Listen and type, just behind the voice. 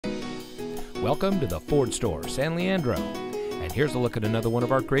Welcome to the Ford store, San Leandro. And here's a look at another one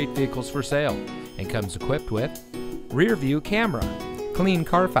of our great vehicles for sale. And comes equipped with rear view camera, clean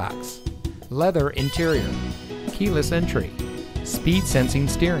Carfax, leather interior, keyless entry, speed sensing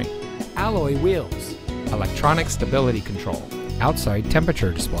steering, alloy wheels, electronic stability control, outside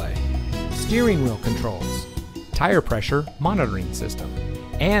temperature display, steering wheel controls, tire pressure monitoring system,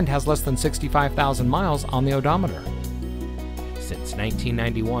 and has less than 65,000 miles on the odometer. Since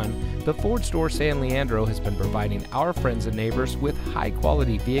 1991, the Ford store San Leandro has been providing our friends and neighbors with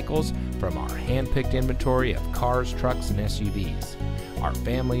high-quality vehicles from our hand-picked inventory of cars, trucks, and SUVs. Our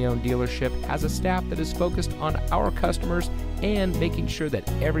family-owned dealership has a staff that is focused on our customers and making sure that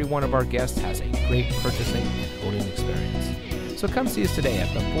every one of our guests has a great purchasing and owning experience. So come see us today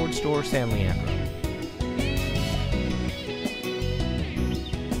at the Ford store San Leandro.